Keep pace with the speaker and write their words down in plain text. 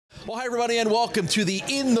Well, hi, everybody, and welcome to the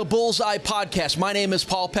In the Bullseye podcast. My name is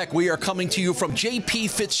Paul Peck. We are coming to you from J.P.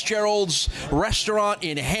 Fitzgerald's restaurant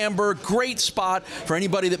in Hamburg. Great spot for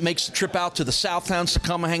anybody that makes the trip out to the South Towns to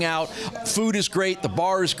come hang out. Food is great. The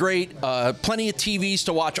bar is great. Plenty of TVs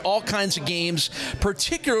to watch all kinds of games,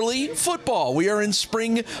 particularly football. We are in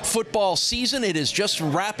spring football season. It is just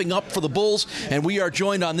wrapping up for the Bulls, and we are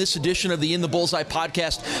joined on this edition of the In the Bullseye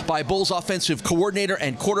podcast by Bulls offensive coordinator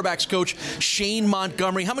and quarterbacks coach Shane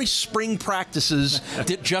Montgomery. How many spring practices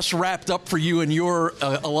that just wrapped up for you in your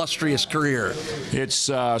illustrious career?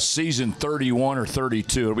 It's season 31 or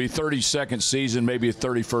 32. It'll be 32nd season, maybe a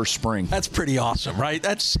 31st spring. That's pretty awesome, right?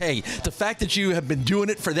 Hey, the fact that you have been doing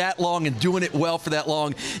it for that long and doing it well for that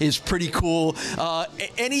long is pretty cool.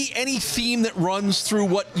 Any theme that runs through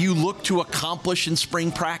what you look to accomplish in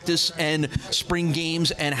spring practice and spring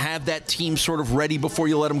games and have that team sort of ready before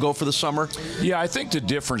you let them go for the summer? Yeah, I think the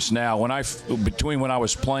difference now, between when I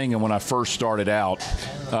was playing and when I first started out,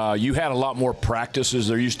 you had a lot more practices.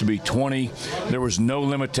 There used to be 20. There was no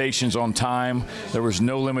limitations on time. There was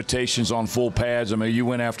no limitations on full pads. I mean, you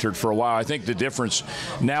went after it for a while. I think the difference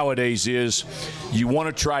nowadays is you want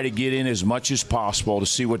to try to get in as much as possible to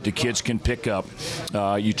see what the kids can pick up.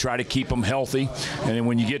 You try to keep them healthy. And then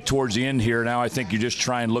when you get towards the end here, now I think you just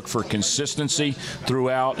try and look for consistency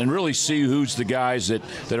throughout and really see who's the guys that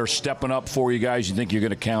are stepping up for you guys you think you're going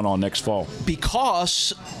to count on next fall.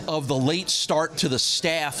 Because of the late start to the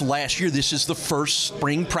staff last year, this is the first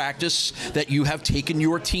spring practice that you have taken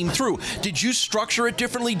your team through. Did you structure it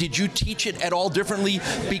differently? Did you teach it at all differently?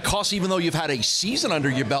 Because even though you've had a season under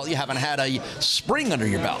your belt, you haven't had a spring under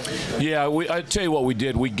your belt. Yeah, I tell you what we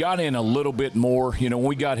did. We got in a little bit more. You know, when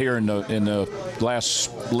we got here in the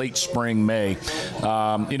last late spring, May,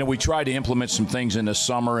 we tried to implement some things in the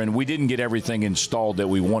summer, and we didn't get everything installed that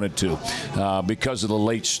we wanted to because of the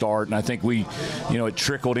late start. And I think it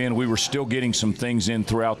trickled in. We were still getting some things in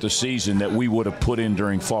throughout the season that we would have put in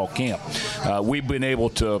during fall camp. We've been able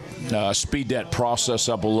to speed that process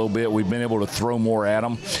up a little bit. We've been able to throw more at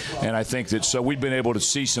them, and I think that so we've been able to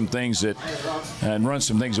see some things and run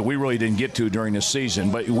some things that we really didn't get to during the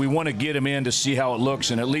season. But we want to get them in to see how it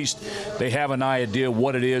looks, and at least they have an idea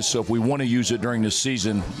what it is. So if we want to use it during the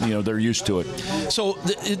season, they're used to it. So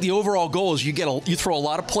the overall goal is you throw a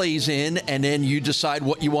lot of plays in, and then you decide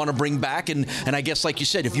what you want to bring back, and I guess like you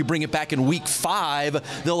said, if you bring it back in week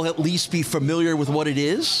 5, they'll at least be familiar with what it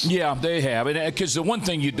is? Yeah, they have. Because the one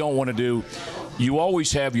thing you don't want to do, you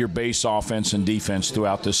always have your base offense and defense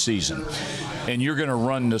throughout the season. And you're going to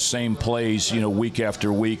run the same plays, week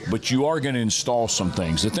after week, but you are going to install some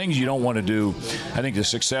things. The things you don't want to do, I think the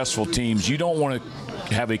successful teams, you don't want to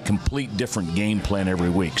have a complete different game plan every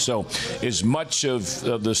week. So as much of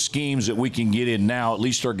the schemes that we can get in now, at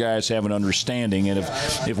least our guys have an understanding. And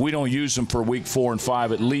if we don't use them for week 4 and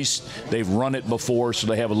 5, at least they've run it before, so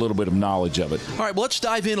they have a little bit of knowledge of it. All right, well, let's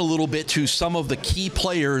dive in a little bit to some of the key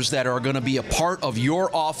players that are going to be a part of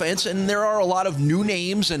your offense. And there are a lot of new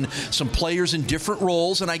names and some players in different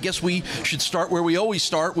roles. And I guess we should start where we always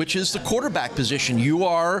start, which is the quarterback position. You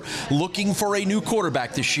are looking for a new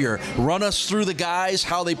quarterback this year. Run us through the guys,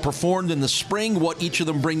 how they performed in the spring, what each of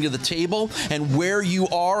them bring to the table, and where you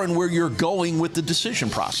are and where you're going with the decision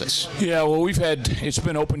process. Yeah, well, it's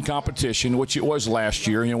been open competition, which it was last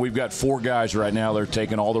year. We've got 4 guys right now that are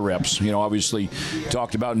taking all the reps. Obviously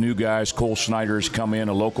talked about new guys. Cole Snyder has come in,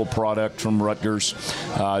 a local product from Rutgers.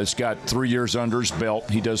 He's got 3 years under his belt.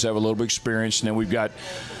 He does have a little bit of experience. And then we've got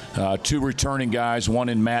 2 returning guys, one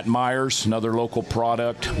in Matt Myers, another local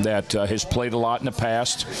product that has played a lot in the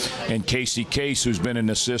past, and Casey Case, who's been in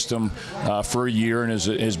the system for a year and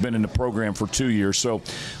has been in the program for 2 years. So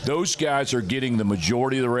those guys are getting the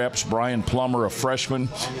majority of the reps. Brian Plummer, a freshman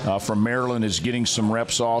from Maryland, is getting some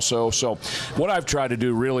reps also. So what I've tried to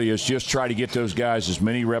do really is just try to get those guys as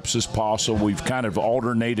many reps as possible. We've kind of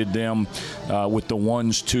alternated them with the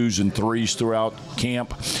 1s, 2s, and 3s throughout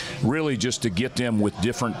camp, really just to get them with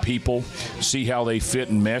different people, see how they fit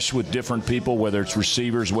and mesh with different people, whether it's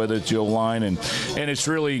receivers, whether it's the O-line, and it's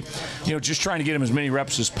really, just trying to get them as many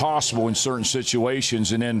reps as possible in certain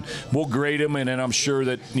situations, and then we'll grade them, and then I'm sure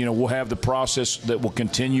that, we'll have the process that will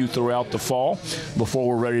continue throughout the fall before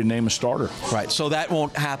we're ready to name a starter. Right, so that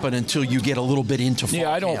won't happen until you get a little bit into fall. Yeah,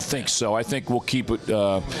 I don't think so. I think we'll keep it.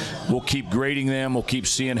 We'll keep grading them. We'll keep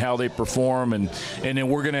seeing how they perform, and then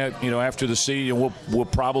we're gonna, after the season, we'll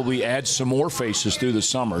probably add some more faces through the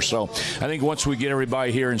summer. summer. So I think once we get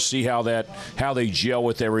everybody here and see how they gel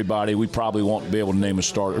with everybody, we probably won't be able to name a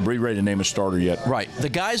starter or be ready to name a starter yet. Right. The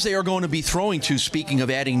guys they are going to be throwing to, speaking of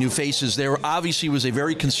adding new faces, there obviously was a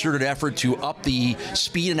very concerted effort to up the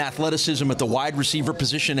speed and athleticism at the wide receiver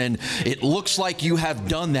position, and it looks like you have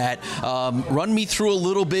done that. Run me through a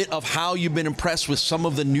little bit of how you've been impressed with some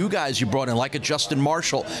of the new guys you brought in, like a Justin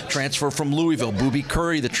Marshall, transfer from Louisville, Boobie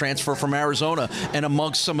Curry, the transfer from Arizona, and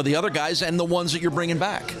amongst some of the other guys and the ones that you're bringing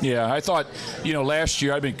back. Yeah, I thought, last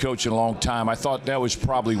year, I've been coaching a long time. I thought that was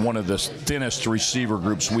probably one of the thinnest receiver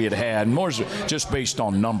groups we had and more just based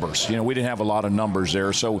on numbers. We didn't have a lot of numbers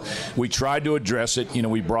there, so we tried to address it.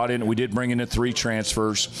 We did bring in the 3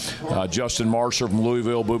 transfers, Justin Marshall from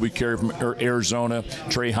Louisville, Boobie Curry from Arizona,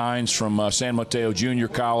 Trey Hines from San Mateo Junior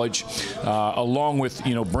College, along with,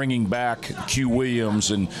 bringing back Q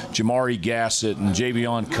Williams and Jamari Gassett and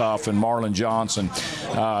Javion Cuff and Marlon Johnson.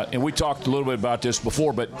 And we talked a little bit about this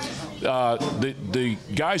before, but the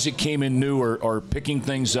guys that came in new are picking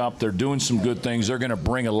things up. They're doing some good things. They're going to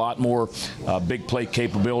bring a lot more big play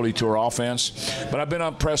capability to our offense. But I've been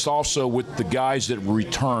impressed also with the guys that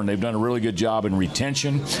return. They've done a really good job in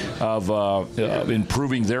retention of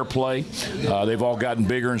improving their play. They've all gotten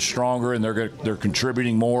bigger and stronger, and they're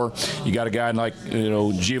contributing more. You got a guy like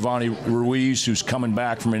Giovanni Ruiz, who's coming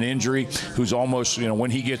back from an injury, who's almost,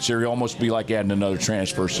 when he gets there, he'll almost be like adding another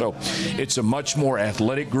transfer. So it's a much more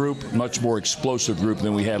athletic group, much more explosive group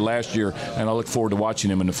than we had last year, and I look forward to watching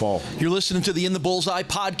them in the fall. You're listening to the In the Bullseye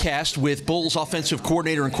podcast with Bulls offensive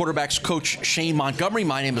coordinator and quarterbacks coach Shane Montgomery.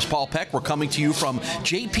 My name is Paul Peck. We're coming to you from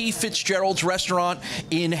J.P. Fitzgerald's restaurant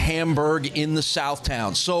in Hamburg in the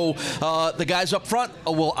Southtown. So the guys up front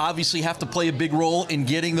will obviously have to play a big role in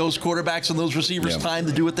getting those quarterbacks and those receivers time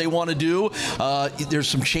to do what they want to do. There's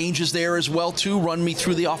some changes there as well, too. Run me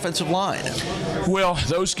through the offensive line. Well,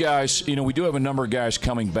 those guys, we do have a number of guys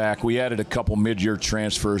coming back. We added a couple mid-year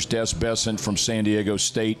transfers, Des Besant from San Diego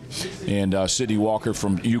State and Sidney Walker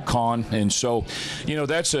from UConn. And so,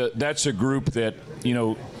 that's a group that,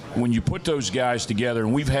 when you put those guys together,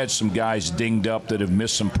 and we've had some guys dinged up that have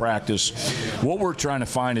missed some practice, what we're trying to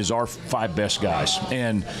find is our 5 best guys.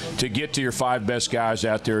 And to get to your 5 best guys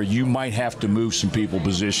out there, you might have to move some people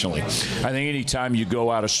positionally. I think anytime you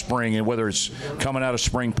go out of spring, and whether it's coming out of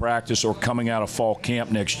spring practice or coming out of fall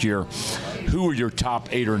camp next year, who are your top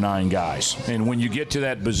 8 or 9 guys? And when you get to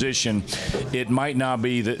that position, it might not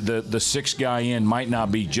be the 6th guy in might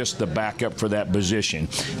not be just the backup for that position.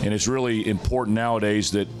 And it's really important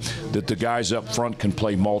nowadays that the guys up front can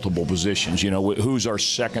play multiple positions. Who's our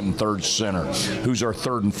 2nd and 3rd center? Who's our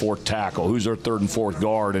 3rd and 4th tackle? Who's our 3rd and 4th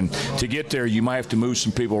guard? And to get there, you might have to move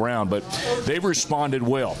some people around. But they've responded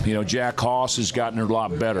well. Jack Haas has gotten a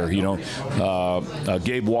lot better.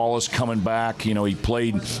 Gabe Wallace coming back. He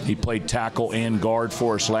played tackle and guard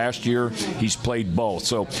for us last year. He's played both.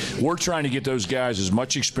 So we're trying to get those guys as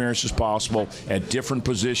much experience as possible at different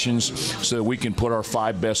positions so that we can put our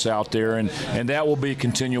 5 best out there. And that will be a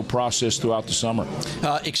continual process throughout the summer.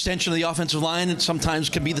 Extension of the offensive line sometimes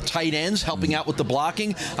can be the tight ends helping out with the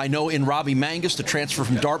blocking. I know in Robbie Mangus, the transfer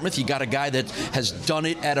from Dartmouth, you got a guy that has done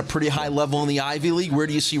it at a pretty high level in the Ivy League. Where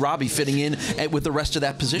do you see Robbie fitting in with the rest of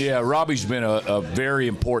that position? Yeah, Robbie's been a very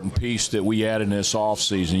important piece that we added in this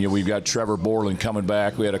offseason. We've got Trevor Borland coming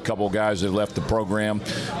back. We had a couple of guys that left the program,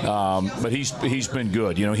 but he's been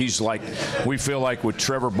good. He's like, we feel like with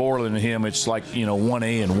Trevor Borland and him, it's like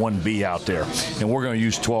 1A and 1B out there, and we're going to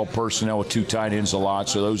use 12 personnel with 2 tight ends a lot.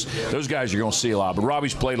 So those guys you're going to see a lot. But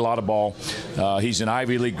Robbie's played a lot of ball. He's an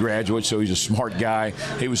Ivy League graduate, so he's a smart guy.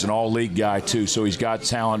 He was an all-league guy too, so he's got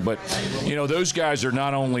talent. But those guys are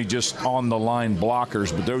not only just on the line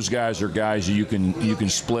blockers, but those guys are guys you can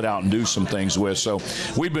split out and do some things with. So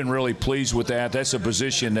we've been really pleased with that. That's a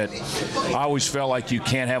position that I always felt like you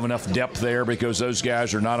can't have enough depth there because those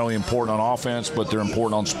guys are not only important on offense, but they're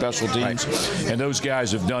important on special teams. Right. And those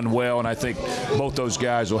guys have done well, and I think both those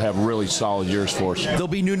guys will have really solid years for us. There'll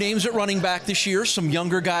be new names at running back this year, some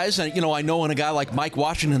younger guys. And, I know in a guy like Mike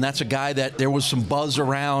Washington, that's a guy that there was some buzz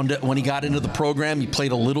around when he got into the program. He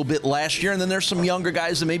played a little bit last year, and then there's some younger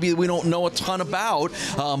guys that maybe we don't know a ton about.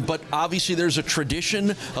 But obviously there's a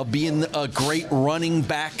tradition of being a great running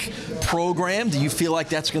back program. Do you feel like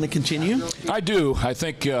that's going to continue? I do. I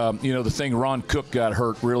think, the thing, Ron Cook got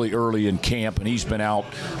hurt really early in camp, and he's been out,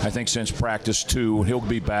 I think, since practice 2. He'll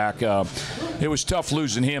be back. It was tough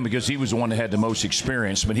losing him because he was the one that had the most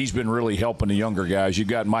experience, but he's been really helping the younger guys. You've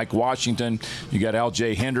got Mike Washington, you got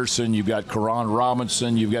L.J. Henderson, you've got Karan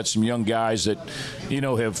Robinson, you've got some young guys that,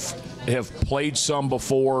 have have played some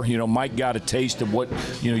before. Mike got a taste of what,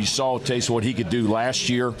 you saw a taste of what he could do last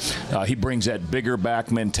year. He brings that bigger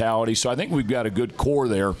back mentality. So I think we've got a good core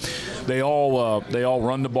there. They all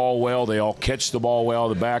run the ball well. They all catch the ball well.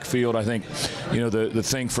 The backfield, I think, the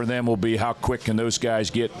thing for them will be how quick can those guys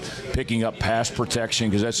get picking up pass protection,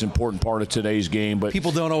 because that's an important part of today's game. But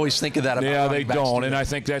people don't always think of that about they don't. And I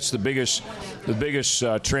think that's the biggest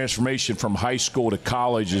transformation from high school to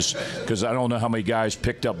college, is because I don't know how many guys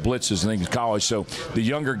picked up blitzes and things in college. So the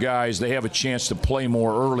younger guys, they have a chance to play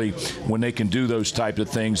more early when they can do those types of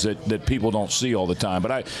things that people don't see all the time.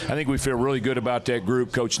 But I think we feel really good about that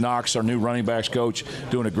group. Coach Knox, our new running backs coach,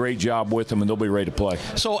 doing a great job with them, and they'll be ready to play.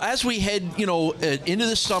 So as we head, into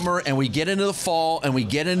the summer and we get into the fall and we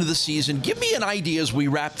get into the season, give me an idea as we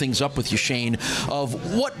wrap things up with you, Shane,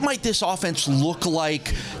 of what might this offense look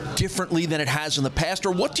like differently than it has in the past,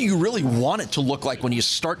 or what do you really want it to look like when you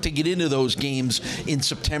start to get into those games in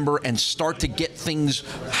September and start to get things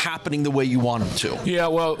happening the way you want them to? Yeah,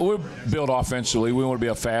 well, we're built offensively. We want to be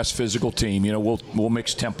a fast, physical team. We'll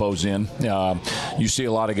mix tempos in. You see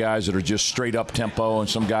a lot of guys that are just straight up tempo, and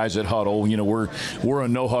some guys that huddle. We're a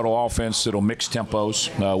no huddle offense that'll mix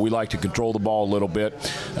tempos. We like to control the ball a little bit.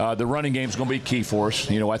 The running game's going to be key for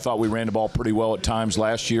us. I thought we ran the ball pretty well at times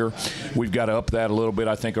last year. We've got to up that a little bit.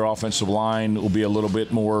 I think our offensive line will be a little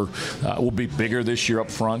bit more, will be bigger this year up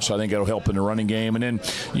front, so I think it'll help in the running game. And then,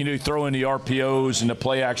 throw in the RPOs and the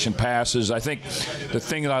play action passes. I think the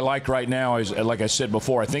thing that I like right now is, like I said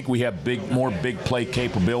before, I think we have more big play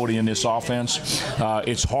capability in this offense.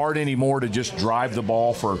 It's hard anymore to just drive the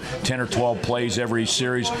ball for 10 or 12 plays every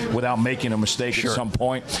series without making a mistake at some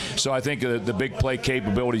point. So I think the big play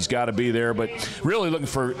capability's got to be there. But really looking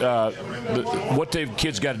for what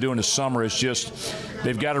kids got to do in the summer is just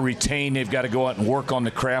they've got to retain, they've got to go out and work on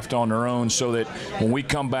the craft on their own, so that when we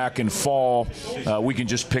come back in fall, we can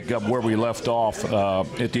just pick up where we left off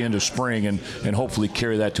at the end of spring and hopefully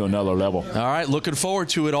carry that to another level. All right, looking forward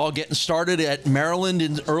to it all getting started at Maryland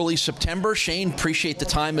in early September. Shane, appreciate the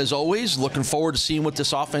time as always. Looking forward to seeing what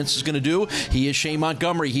this offense is going to do. He is Shane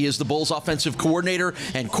Montgomery. He is the Bulls offensive coordinator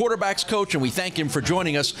and quarterbacks coach, and we thank him for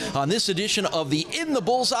joining us on this edition of the In the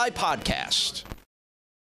Bullseye podcast.